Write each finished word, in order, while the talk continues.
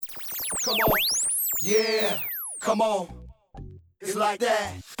Come on. Yeah. Come on. It's like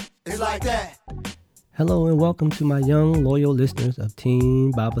that. It's like that. Hello and welcome to my young, loyal listeners of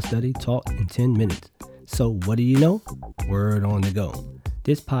Teen Bible Study Taught in 10 Minutes. So what do you know? Word on the go.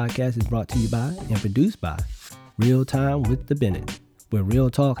 This podcast is brought to you by and produced by Real Time with the Bennett, where real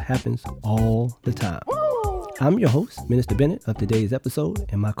talk happens all the time. I'm your host, Minister Bennett, of today's episode,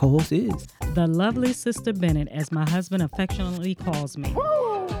 and my co-host is the lovely Sister Bennett, as my husband affectionately calls me.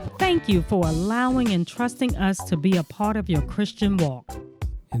 Thank you for allowing and trusting us to be a part of your Christian walk.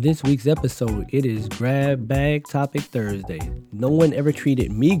 In this week's episode, it is Grab Bag Topic Thursday. No one ever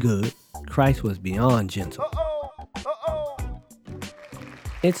treated me good. Christ was beyond gentle.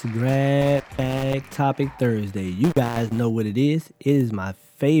 It's Grab Bag Topic Thursday. You guys know what it is. It is my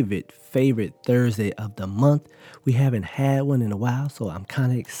favorite Thursday of the month. We haven't had one in a while, so I'm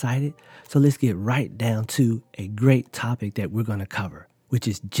kind of excited. So let's get right down to a great topic that we're going to cover, which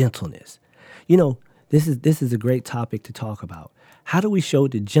is gentleness. You know, this is a great topic to talk about. How do we show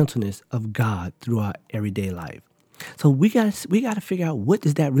the gentleness of God through our everyday life? So we got to figure out, what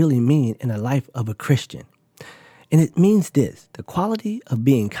does that really mean in the life of a Christian? And it means this: the quality of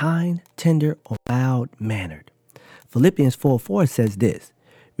being kind, tender, or mild-mannered. Philippians 4:4 says this: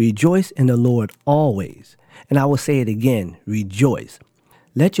 rejoice in the Lord always. And I will say it again, rejoice.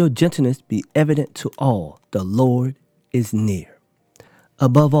 Let your gentleness be evident to all. The Lord is near.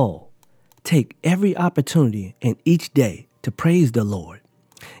 Above all, take every opportunity in each day to praise the Lord.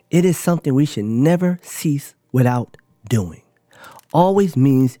 It is something we should never cease without doing. Always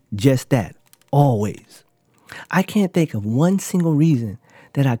means just that, always. I can't think of one single reason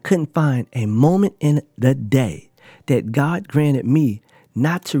that I couldn't find a moment in the day that God granted me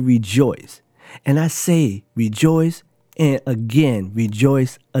not to rejoice. And I say rejoice and again,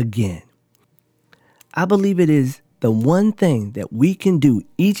 rejoice again. I believe it is the one thing that we can do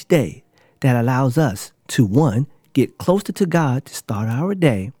each day that allows us to, 1, get closer to God to start our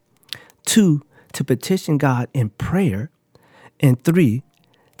day, 2, to petition God in prayer, and 3,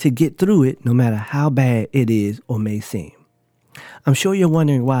 to get through it no matter how bad it is or may seem. I'm sure you're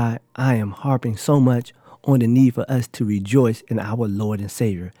wondering why I am harping so much on the need for us to rejoice in our Lord and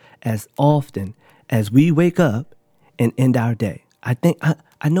Savior as often as we wake up and end our day. I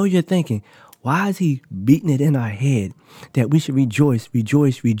know you're thinking, why is he beating it in our head that we should rejoice,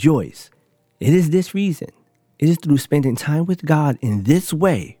 rejoice, rejoice? It is this reason. It is through spending time with God in this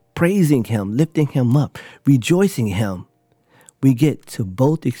way, praising him, lifting him up, rejoicing him, we get to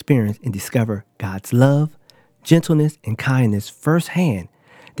both experience and discover God's love, gentleness, and kindness firsthand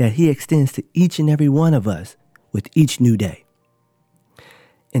that he extends to each and every one of us with each new day.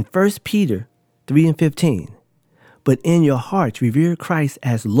 In 1 Peter 3:15, but in your hearts revere Christ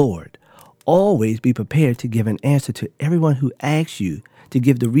as Lord. Always be prepared to give an answer to everyone who asks you to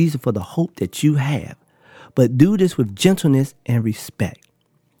give the reason for the hope that you have, but do this with gentleness and respect.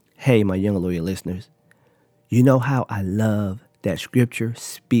 Hey, my young loyal listeners, you know how I love that scripture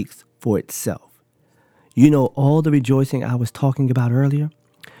speaks for itself. You know all the rejoicing I was talking about earlier?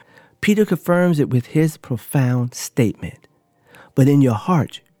 Peter confirms it with his profound statement. But in your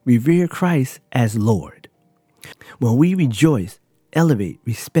heart, revere Christ as Lord. When we rejoice, elevate,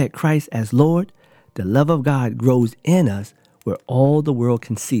 respect Christ as Lord, the love of God grows in us where all the world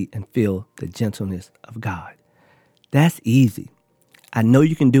can see and feel the gentleness of God. That's easy. I know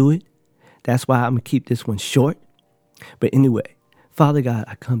you can do it. That's why I'm going to keep this one short. But anyway, Father God,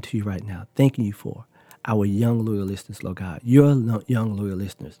 I come to you right now, thanking you for our young, loyal listeners, Lord God, your young, loyal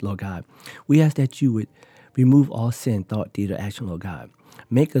listeners, Lord God. We ask that you would remove all sin, thought, deed, or action, Lord God.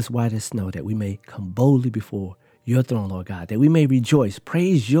 Make us white as snow, that we may come boldly before your throne, Lord God, that we may rejoice,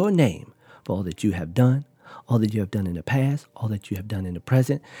 praise your name for all that you have done, all that you have done in the past, all that you have done in the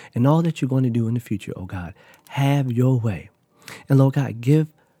present, and all that you're going to do in the future, oh God. Have your way. And Lord God, give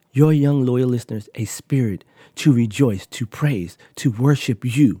your young, loyal listeners a spirit to rejoice, to praise, to worship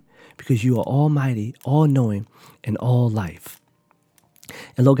you, because you are almighty, all-knowing, and all-life.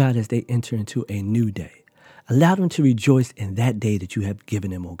 And Lord God, as they enter into a new day, allow them to rejoice in that day that you have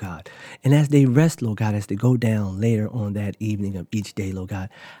given them, oh God. And as they rest, Lord God, as they go down later on that evening of each day, Lord God,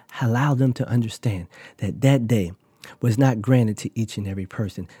 allow them to understand that that day was not granted to each and every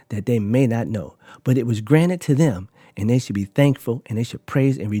person that they may not know, but it was granted to them, and they should be thankful, and they should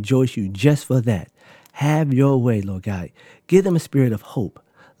praise and rejoice you just for that. Have your way, Lord God. Give them a spirit of hope,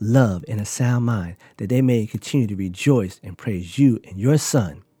 love, and a sound mind, that they may continue to rejoice and praise you and your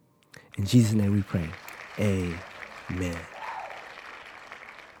Son. In Jesus' name we pray. Amen.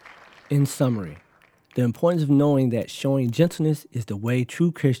 In summary, the importance of knowing that showing gentleness is the way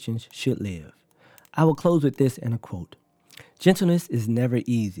true Christians should live. I will close with this and a quote. Gentleness is never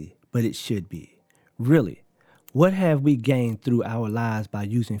easy, but it should be. Really, what have we gained through our lives by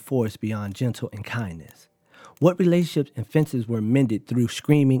using force beyond gentle and kindness? What relationships and fences were mended through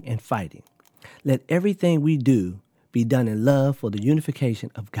screaming and fighting? Let everything we do be done in love for the unification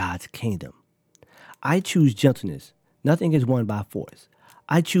of God's kingdom. I choose gentleness. Nothing is won by force.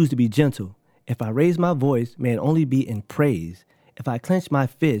 I choose to be gentle. If I raise my voice, may it only be in praise. If I clench my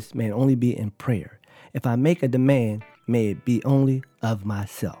fist, may it only be in prayer. If I make a demand, may it be only of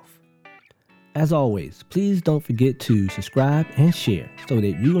myself. As always, please don't forget to subscribe and share so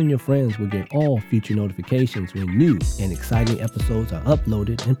that you and your friends will get all future notifications when new and exciting episodes are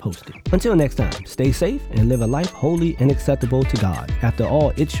uploaded and posted. Until next time, stay safe and live a life holy and acceptable to God. After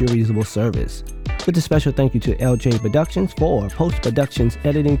all, it's your reasonable service. With a special thank you to LJ Productions for post-productions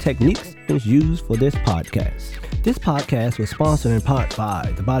editing techniques used for this podcast. This podcast was sponsored in part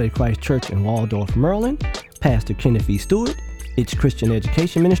by the Body of Christ Church in Waldorf, Maryland, Pastor Kenneth E. Stewart, It's Christian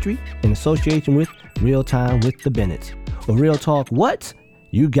Education Ministry, in association with Real Time with the Bennetts. Or Real Talk, what?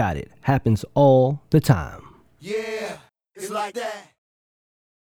 You got it. Happens all the time. Yeah, it's like that.